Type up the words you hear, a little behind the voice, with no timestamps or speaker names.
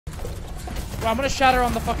Well, I'm gonna shatter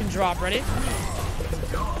on the fucking drop. Ready? I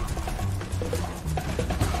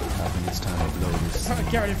think it's time to blow this.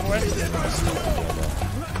 Get ready for it.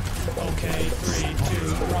 Okay, 3,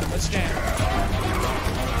 2, 1, let's jam.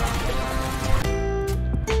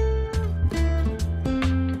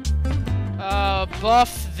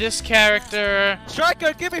 Buff this character.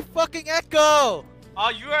 Striker, give me fucking echo! Oh,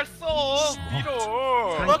 you are so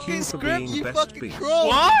hero. Fucking script, you fucking troll!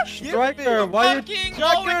 What? Striker, why you...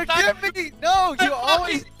 Striker, give me! No, you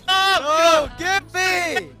always... No, give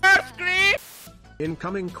me!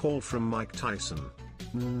 Incoming call from Mike Tyson.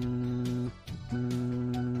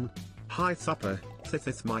 Hi Thupper,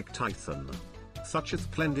 Thithith Mike Tyson. Such a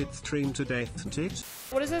splendid stream today, isn't it?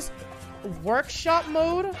 What is this? Workshop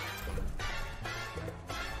mode?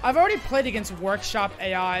 I've already played against workshop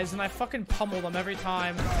AIs and I fucking pummel them every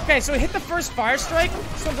time. Okay, so hit the first fire strike.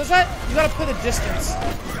 So does that? You gotta play the distance.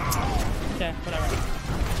 Okay, whatever.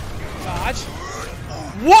 Dodge.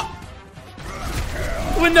 What?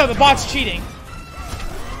 Well, no, the bot's cheating.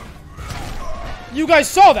 You guys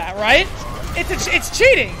saw that, right? It's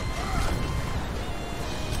cheating.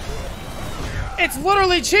 It's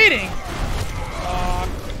literally cheating.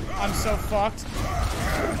 I'm so fucked.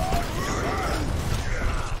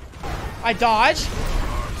 I dodge.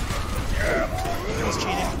 He's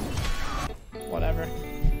cheating. Whatever.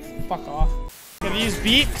 Fuck off. Gonna use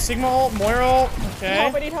beat, Sigma ult, Moira ult. Okay.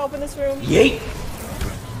 Help, I need help in this room. Yeet!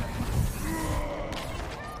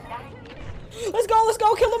 Let's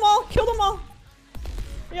go, kill them all, kill them all.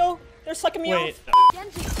 Yo, they're sucking me Wait.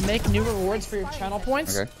 off. Make new rewards for your channel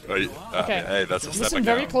points. Okay. Okay. Hey, that's a step Listen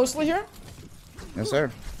very closely here. Yes,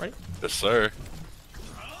 sir. Ready? Yes, sir.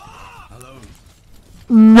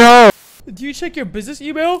 No. Do you check your business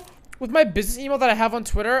email? With my business email that I have on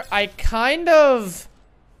Twitter, I kind of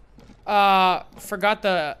forgot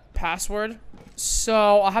the password,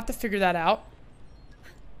 so I'll have to figure that out.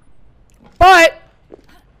 But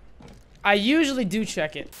I usually do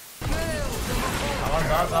check it.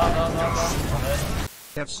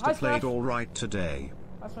 Hefster played alright today.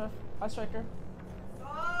 Hi, Smith. Hi, Striker.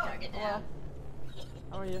 Hello.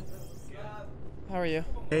 How are you? How are you?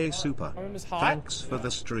 Hey Super. My room is hot. Thanks for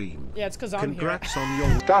the stream. Yeah, it's because I'm Congrats here. on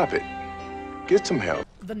your... Stop it. Get some help.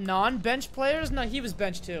 The non-bench players? No, he was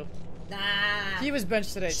benched too. Nah. He was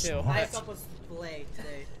benched today too. I supposed to play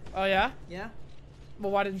today. Oh yeah? Yeah?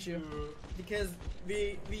 Well, why didn't you? Because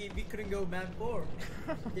we couldn't go map 4.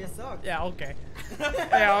 They sucked. Yeah, okay.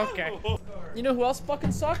 Yeah, okay. You know who else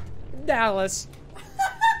fucking sucked? Dallas.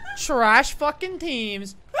 Trash fucking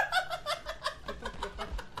teams.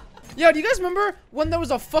 Yo, do you guys remember when there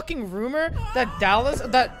was a fucking rumor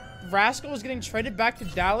that Rascal was getting traded back to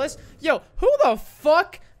Dallas? Yo, who the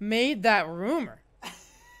fuck made that rumor?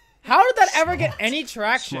 How did that ever get any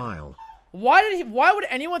traction? Smile. Why would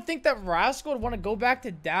anyone think that Rascal would want to go back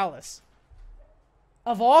to Dallas?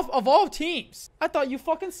 Of all teams. I thought you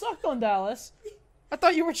fucking sucked on Dallas. I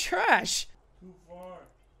thought you were trash. Too far.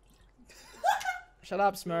 Shut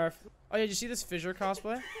up, Smurf. Oh yeah, did you see this Fissure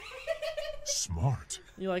cosplay? Smart.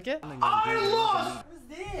 You like it? I lost! What's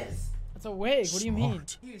this? It's a wig. What do you mean?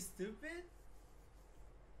 You stupid?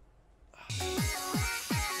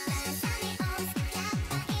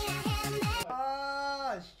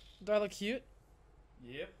 Do I look cute?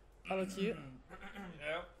 Yep. I look cute?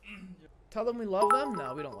 Yep. Tell them we love them?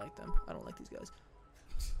 No, we don't like them. I don't like these guys.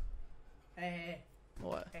 Hey.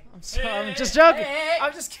 What? I'm sorry. I'm just joking.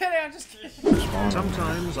 I'm just kidding. I'm just kidding.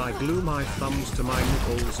 Sometimes I glue my thumbs to my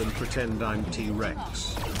nipples and pretend I'm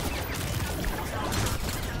T-Rex.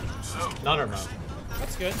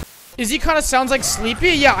 That's good. Izzy kind of sounds like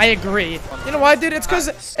Sleepy. Yeah, I agree. You know why, dude? It's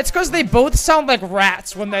because they both sound like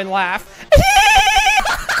rats when they laugh.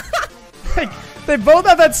 Like, they both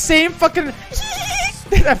have that same fucking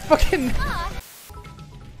that fucking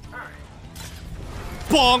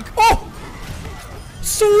bonk. Oh,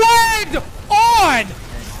 swagged on,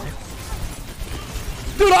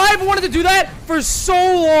 dude. I've wanted to do that for so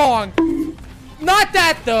long. Not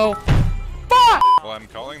that though. Fuck. Well, I'm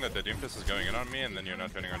calling that the Doomfist is going in on me, and then you're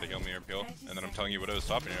not turning around to heal me or peel, and then I'm telling you what it was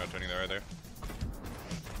stop, and you're not turning there either.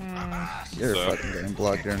 You're So- fucking getting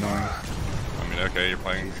blocked, you're annoying. I mean, okay, you're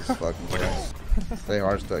playing. Jesus fucking Christ. They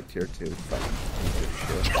are stuck tier 2. Fucking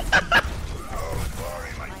shit.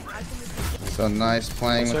 So nice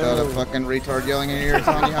playing without a fucking retard yelling in your ear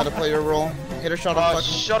telling you how to play your role. Hit a shot on fucking.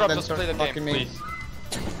 Shut up, then let's start play the fucking game, me.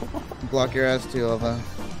 please. Block your ass too, Ova.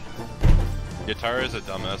 Guitar is a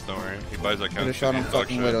dumbass, don't worry. He buys that Hit kind a of shot on shit.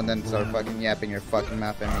 fucking Widow and then start fucking yapping your fucking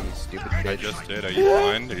mouth at me, you stupid bitch. I just did. Are you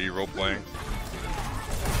blind? Are you role playing?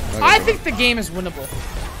 I think the game is winnable.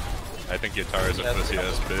 I think Guitar is a pussy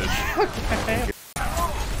ass bitch. Okay.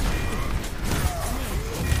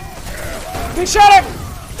 They shot him!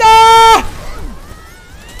 Ah!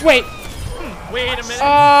 Wait. Wait a minute.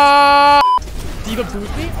 Diva booed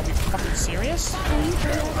me? Are we fucking serious?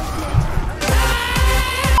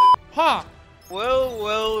 Huh.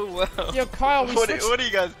 Well. Yo, Kyle, we switched. What are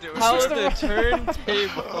you guys doing? How the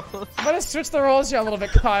turntable? I'm gonna switch the roles here a little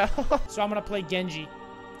bit, Kyle. So I'm gonna play Genji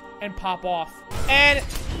and pop off. And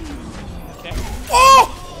okay. Oh!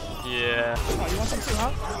 Yeah. Oh, you want some too,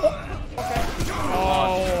 huh? Oh. Okay.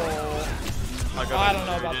 Oh. I don't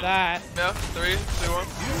know about that. No, 3, 2, 1.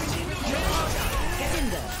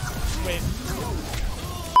 Wait.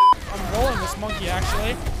 I'm rolling this monkey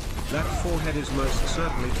actually. That forehead is most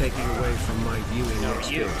certainly taking away from my viewing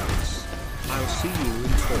experience. I'll see you in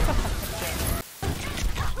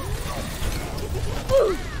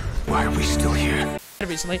 4. Why are we still here?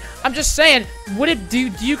 Recently, I'm just saying, would it do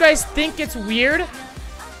you guys think it's weird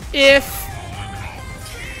if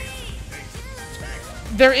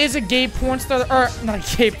there is a gay porn star, or not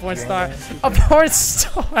a gay porn star, a porn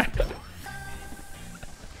star?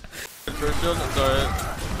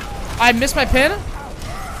 I missed my pin?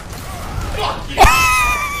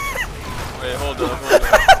 Wait, hold up.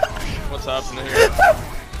 What's happening here?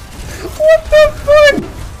 What the fuck?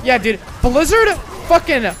 Yeah, dude, Blizzard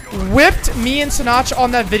fucking whipped me and Sinatra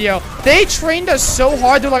on that video. They trained us so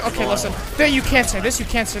hard. They're like, okay, listen, you can't say this, you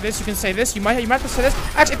can't say this, you can say this, you might have to say this.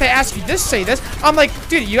 Actually, if they ask you this, say this. I'm like,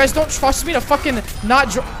 dude, you guys don't trust me to fucking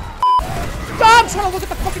not I'm trying to look at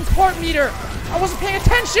the fucking cart meter. I wasn't paying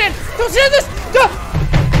attention. Don't hear this.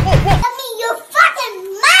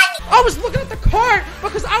 I was looking at the cart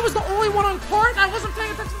because I was the only one on cart and I wasn't paying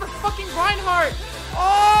attention to the fucking Reinhardt.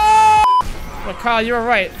 Oh! But Kyle, you were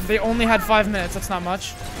right. They only had 5 minutes. That's not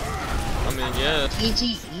much. I mean, yeah.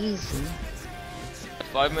 Easy.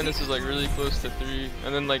 5 minutes is like really close to 3,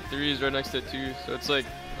 and then like 3 is right next to 2, so it's like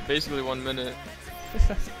basically 1 minute.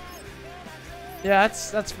 Yeah,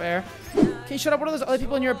 that's fair. Can you shut up? What are those other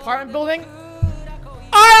people in your apartment building?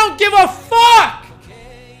 I don't give a fuck!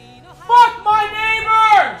 Fuck my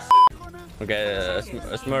neighbors! Okay,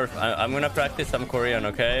 Smurf, I'm gonna practice some Korean,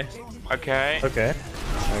 okay? Okay. Okay.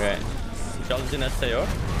 잘 지냈어요?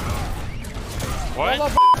 What?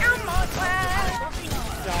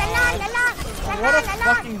 What a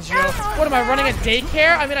fucking joke. What am I, running a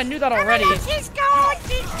daycare? I mean, I knew that already.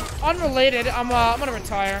 Unrelated, I'm gonna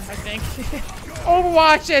retire, I think.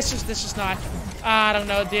 Overwatch, it's just not. I don't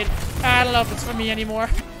know, dude. I don't know if it's for me anymore.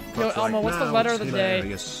 Yo, Elmo, what's the letter of the day?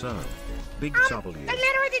 Big W. The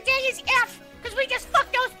letter of the day is F, because we just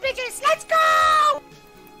fucked those bitches. Let's go!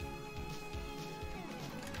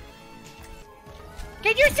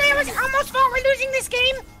 Can you say it was Elmo's fault we're losing this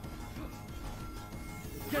game?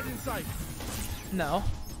 Get inside. No.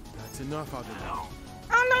 That's enough of it. Oh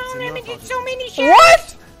no, I did so many shots.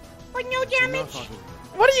 What? With no damage.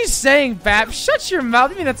 What are you saying, Bap? Shut your mouth.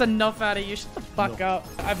 I mean, that's enough out of you. Shut the fuck up.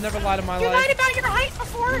 I've never lied in my life. You lied about your height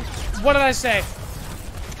before. What did I say?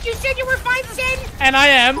 You said you were 5'10". And I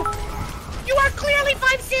am. You are clearly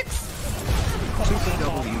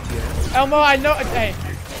 5'6". Elmo, I know. Hey,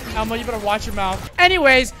 Elmo, you better watch your mouth.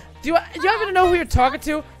 Anyways, do you even know who you're talking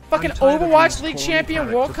to? Fucking Overwatch League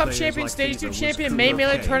champion, World Cup champion, Stage 2 champion, May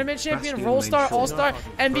Melee tournament champion, Roll Star, All-Star,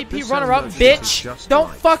 MVP runner-up, bitch.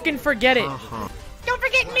 Don't fucking forget it. Don't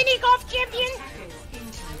forget mini golf champion.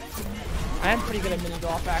 I am pretty good at mini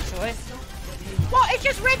golf, actually. Well, it's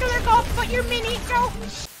just regular golf, but you're mini, so.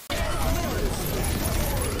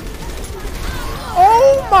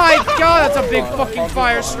 Oh my god, that's a big fucking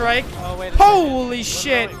fire strike. Holy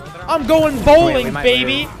shit. I'm going bowling,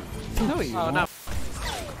 baby. No.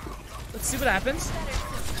 Let's see what happens.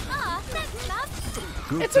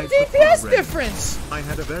 It's a DPS difference. I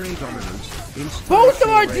had a very dominant. Both of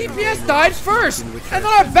our DPS died first, and then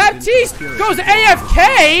our Baptiste goes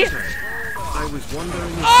AFK. I was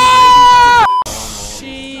wondering if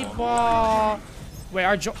Sheba. Wait,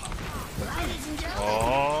 our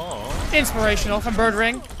inspirational from Bird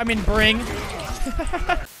Ring. I mean, Bring.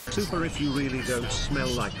 Super, if you really don't smell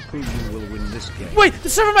like poo, you will win this game. Wait, the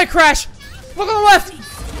server might crash. Look on the left.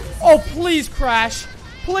 Oh, please crash.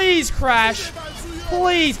 Please crash.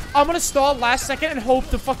 Please. I'm gonna stall last second and hope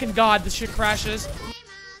to fucking god this shit crashes.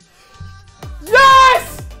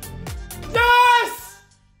 Yes! Yes!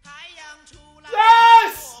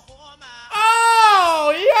 Yes!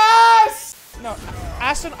 Oh, yes! No,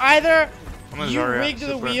 Aston, either you rigged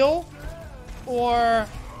the wheel or,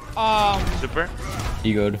 Super?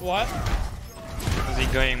 You good? What? How's he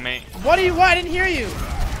going, mate? What do you want? I didn't hear you.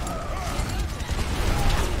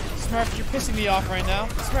 Smurf, you're pissing me off right now.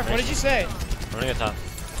 Smurf, what did you say? Running a top.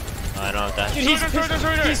 I know that. Dude,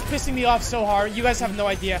 he's pissing me off so hard. You guys have no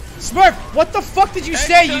idea. Smurf, what the fuck did you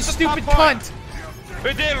say, you stupid cunt?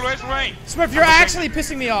 Smurf, you're actually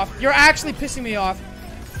pissing me off. You're actually pissing me off.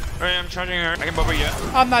 Alright, I'm charging her. I can bubble you.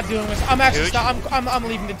 I'm not doing this. I'm actually I'm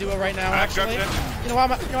leaving the duo right now. Actually, you know what?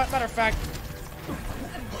 Matter of fact,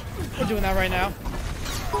 we're doing that right now.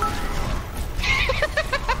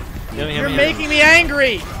 You're making me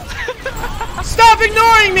angry. Stop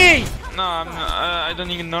ignoring me. No, I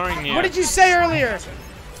don't ignoring you. What did you say earlier?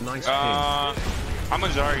 Nice I'm a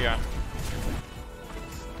Zarya.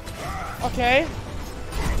 Okay.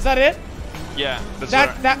 Is that it? Yeah,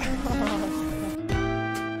 that.